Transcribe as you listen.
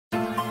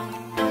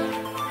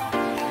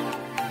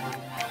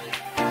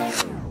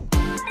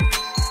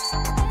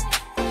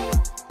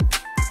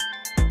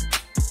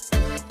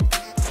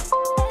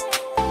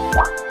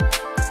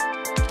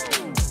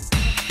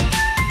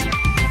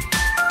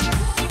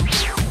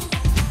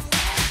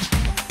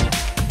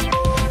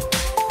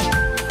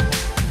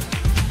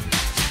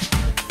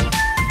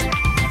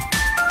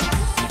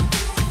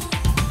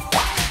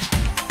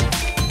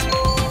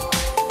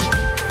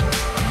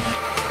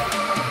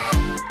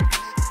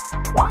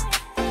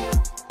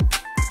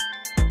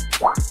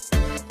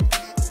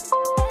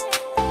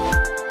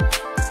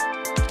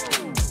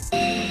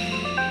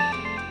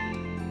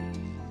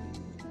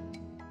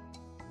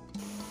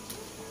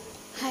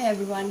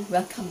everyone,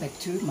 welcome back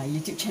to my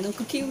YouTube channel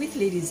Cooking with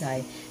Lady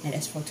Zai. And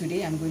as for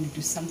today, I'm going to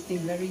do something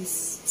very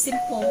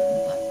simple,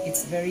 but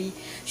it's very,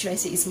 should I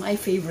say, it's my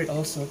favorite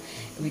also,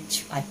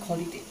 which I call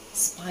it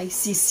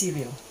spicy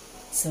cereal.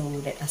 So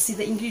let us see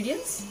the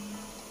ingredients.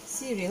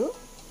 Cereal,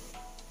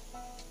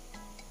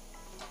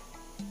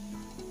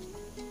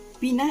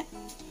 peanut,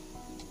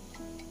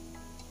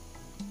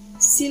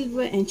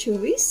 silver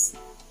anchovies,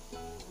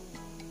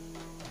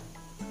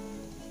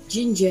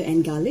 ginger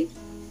and garlic,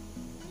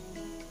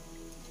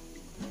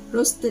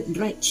 roasted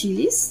dried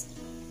chilies,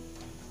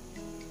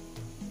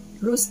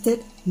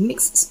 roasted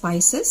mixed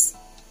spices.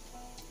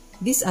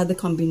 These are the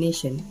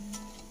combination: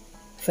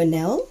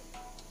 fennel,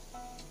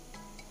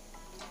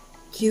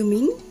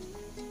 cumin,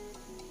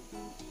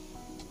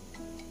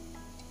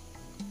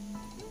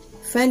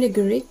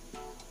 fanugreek,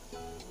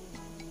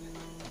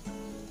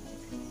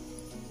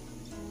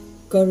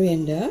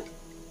 coriander,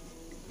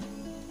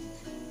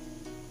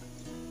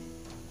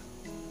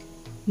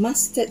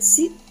 mustard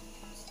seed,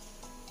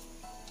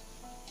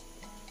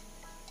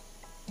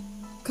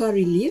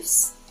 curry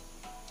leaves,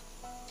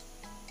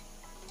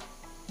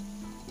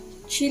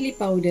 chili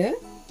powder,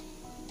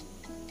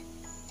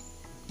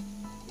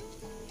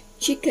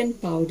 chicken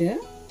powder,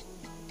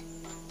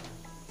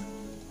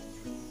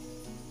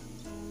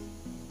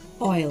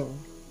 oil.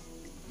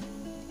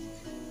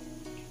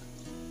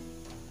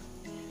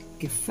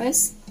 Okay,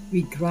 first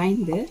we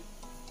grind the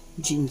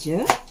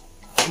ginger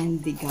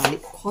and the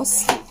garlic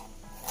coarsely.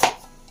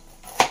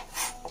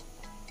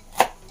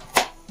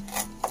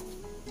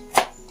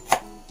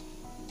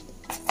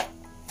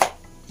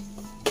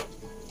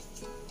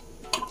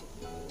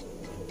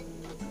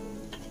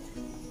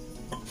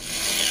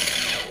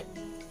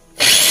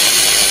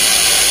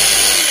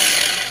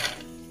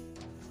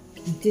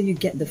 Until you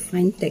get the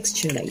fine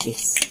texture like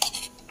this.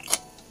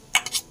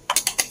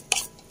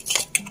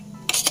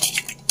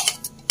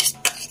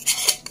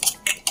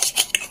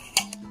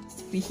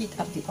 We heat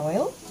up the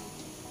oil.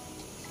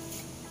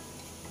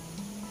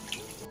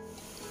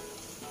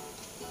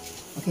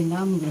 Okay,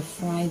 now I'm going to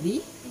fry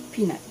the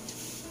peanut.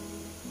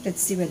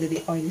 Let's see whether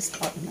the oil is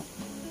hot or not.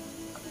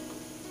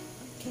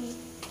 Okay.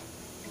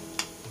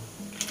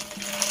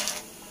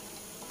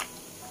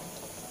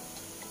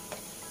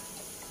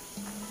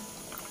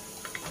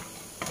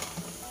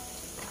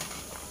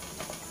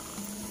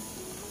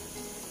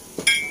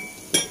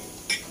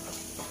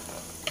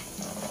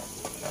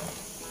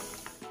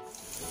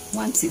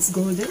 Once it's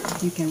golden,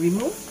 you can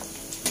remove.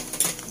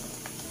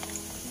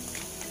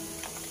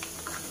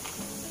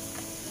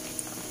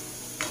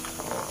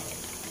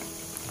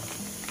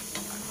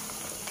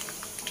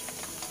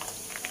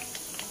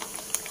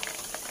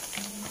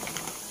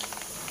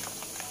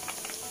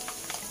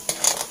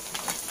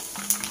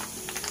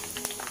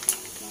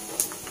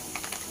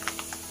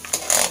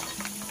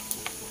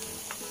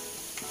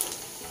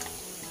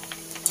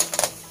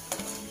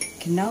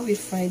 Okay, now we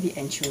fry the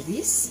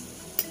anchovies.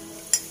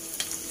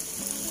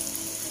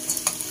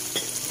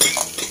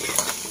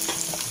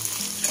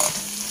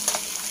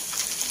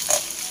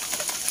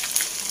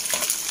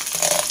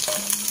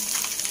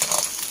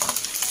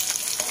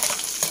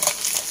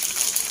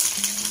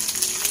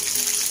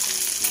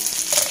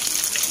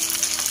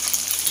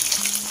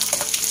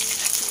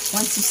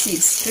 Once you see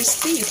it's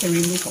crispy, you can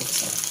remove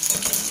also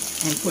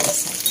and put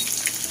aside.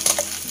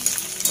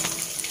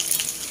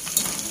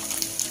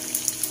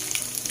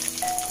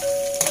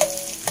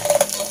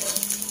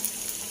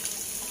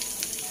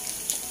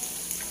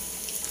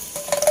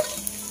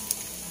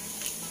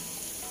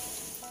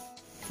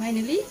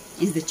 Finally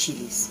is the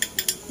chilies.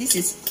 This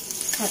is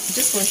cut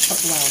just for a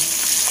short while.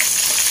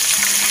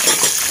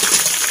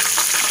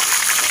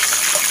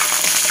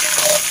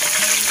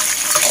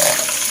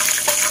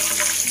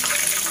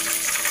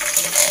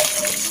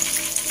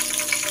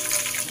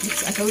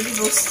 I already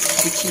roasted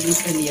the chilies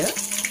earlier.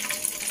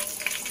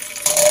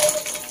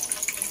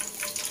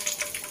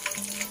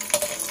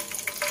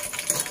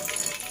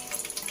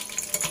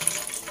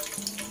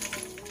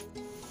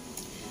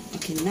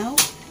 Okay, now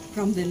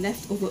from the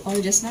leftover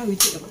oil just now, we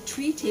take about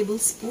 3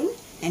 tablespoons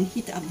and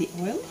heat up the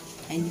oil,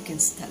 and you can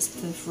start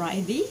stir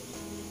fry the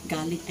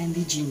garlic and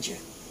the ginger.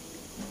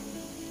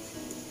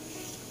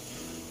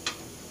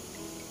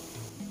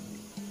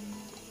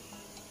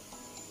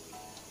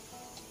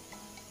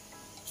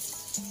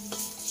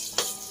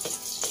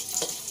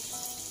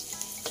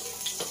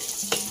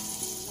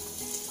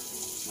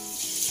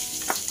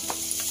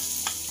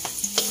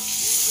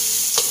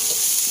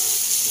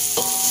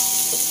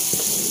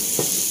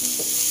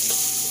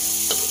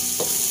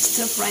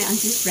 Stir fry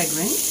until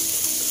fragrant.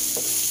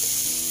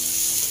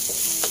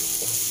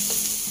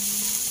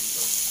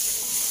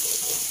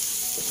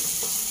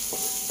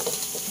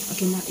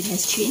 Okay, now it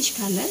has changed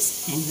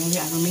colors and very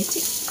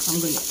aromatic. So I'm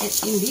going to add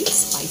in the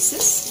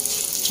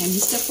spices and we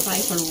stir fry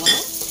for a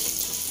while.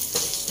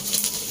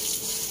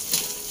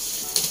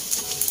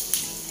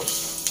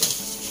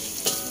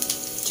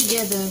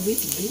 Together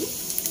with the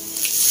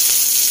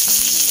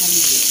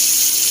olive.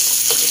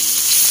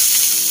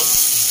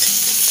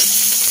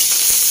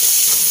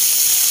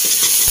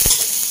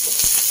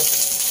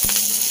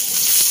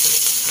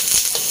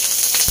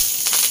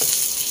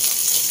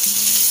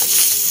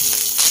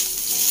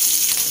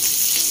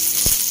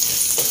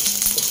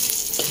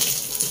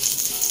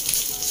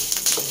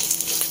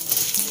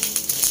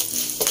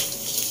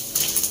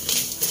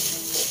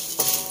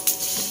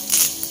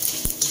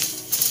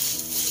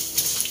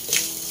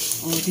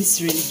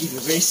 this really gives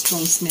a very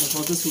strong smell.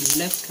 For those who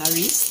love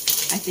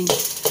curries, I think,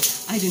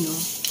 I don't know,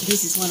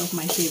 this is one of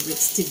my favorite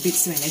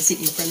tidbits when I sit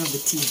in front of the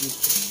TV.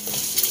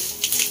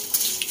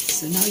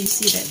 So now you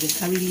see that the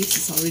curry leaves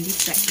is already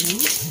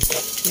fragrant.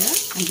 Yeah,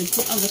 I'm going to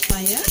put on the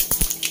fire.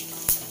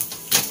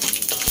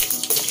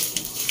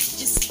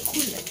 Just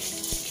cool it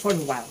for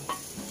a while.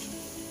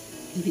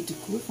 Leave it to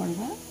cool for a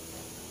while.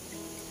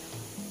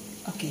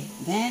 Okay,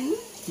 then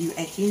you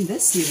add in the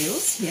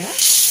cereals here,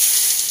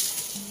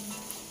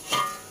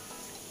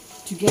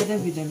 together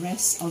with the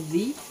rest of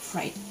the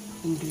fried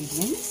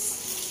ingredients,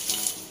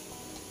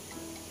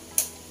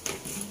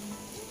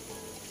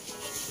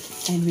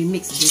 and we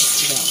mix this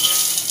well.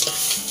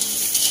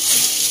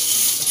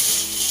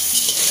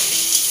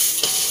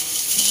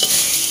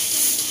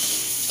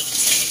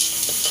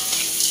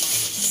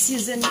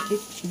 Season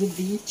it with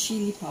the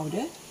chili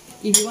powder.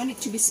 If you want it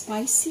to be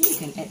spicy, you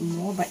can add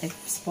more, but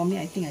for me,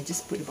 I think I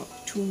just put about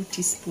 2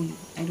 teaspoons.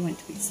 I don't want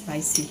it to be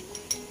spicy.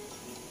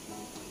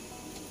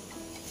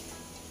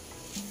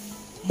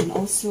 And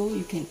also,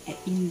 you can add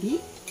in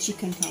the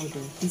chicken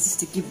powder. This is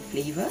to give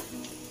flavor,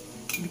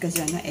 because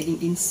you are not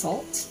adding in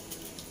salt.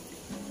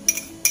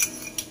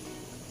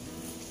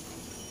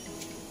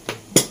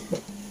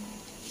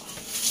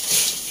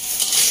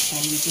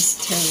 And you just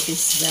stir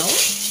this well.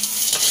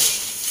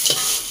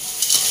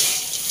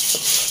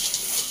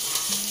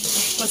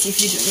 Of course,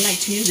 if you don't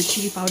like to use the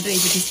chili powder, if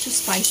it is too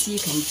spicy,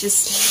 you can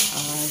just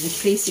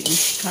replace it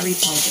with curry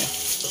powder.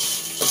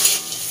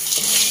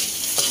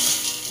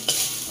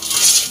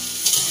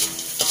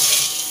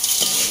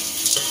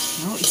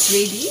 Now it's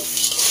ready.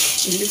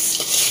 It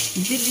looks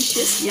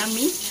delicious,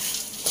 yummy.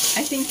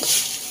 I think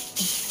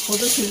for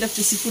those who love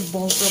the seafood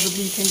bowl,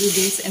 probably you can do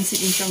this and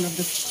sit in front of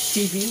the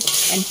TV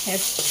and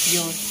have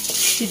your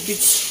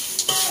tidbits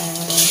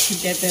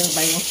together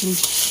by watching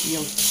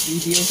your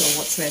videos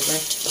or whatsoever.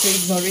 So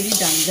it's already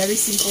done. Very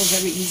simple,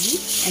 very easy,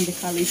 and the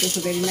color is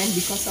also very nice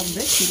because of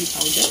the chili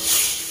powder.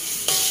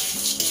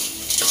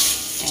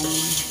 And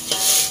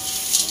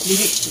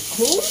leave it to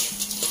cool,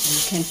 and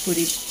you can put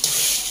it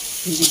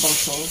in the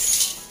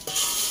bottles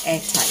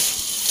airtight.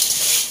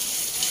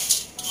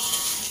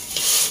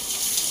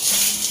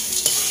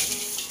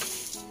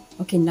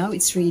 Okay, now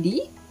it's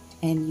ready,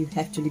 and you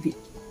have to leave it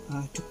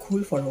to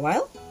cool for a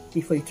while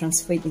before you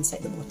transfer it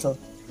inside the bottle.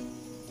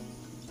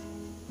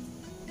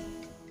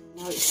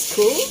 Now it's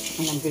cool,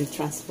 and I'm going to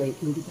transfer it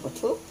in the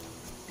bottle.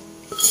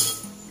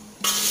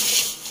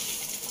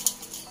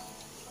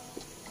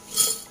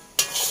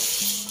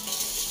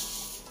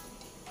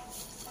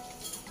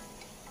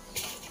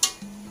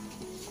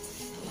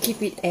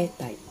 Keep it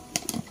airtight.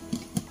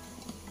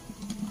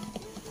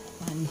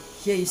 And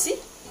here you see,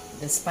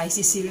 the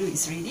spicy cereal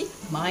is ready.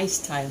 My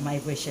style, my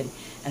version.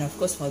 And of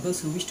course, for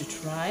those who wish to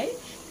try,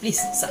 please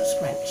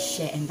subscribe,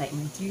 share and like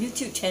my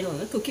YouTube channel,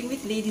 Cooking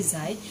with Lady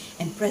Zai,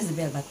 and press the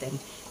bell button.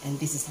 And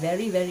this is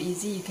very, very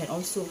easy. You can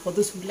also, for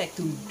those who like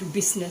to do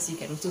business, you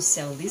can also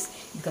sell this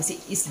because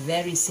it is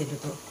very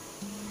sellable.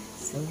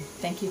 So,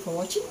 thank you for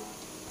watching.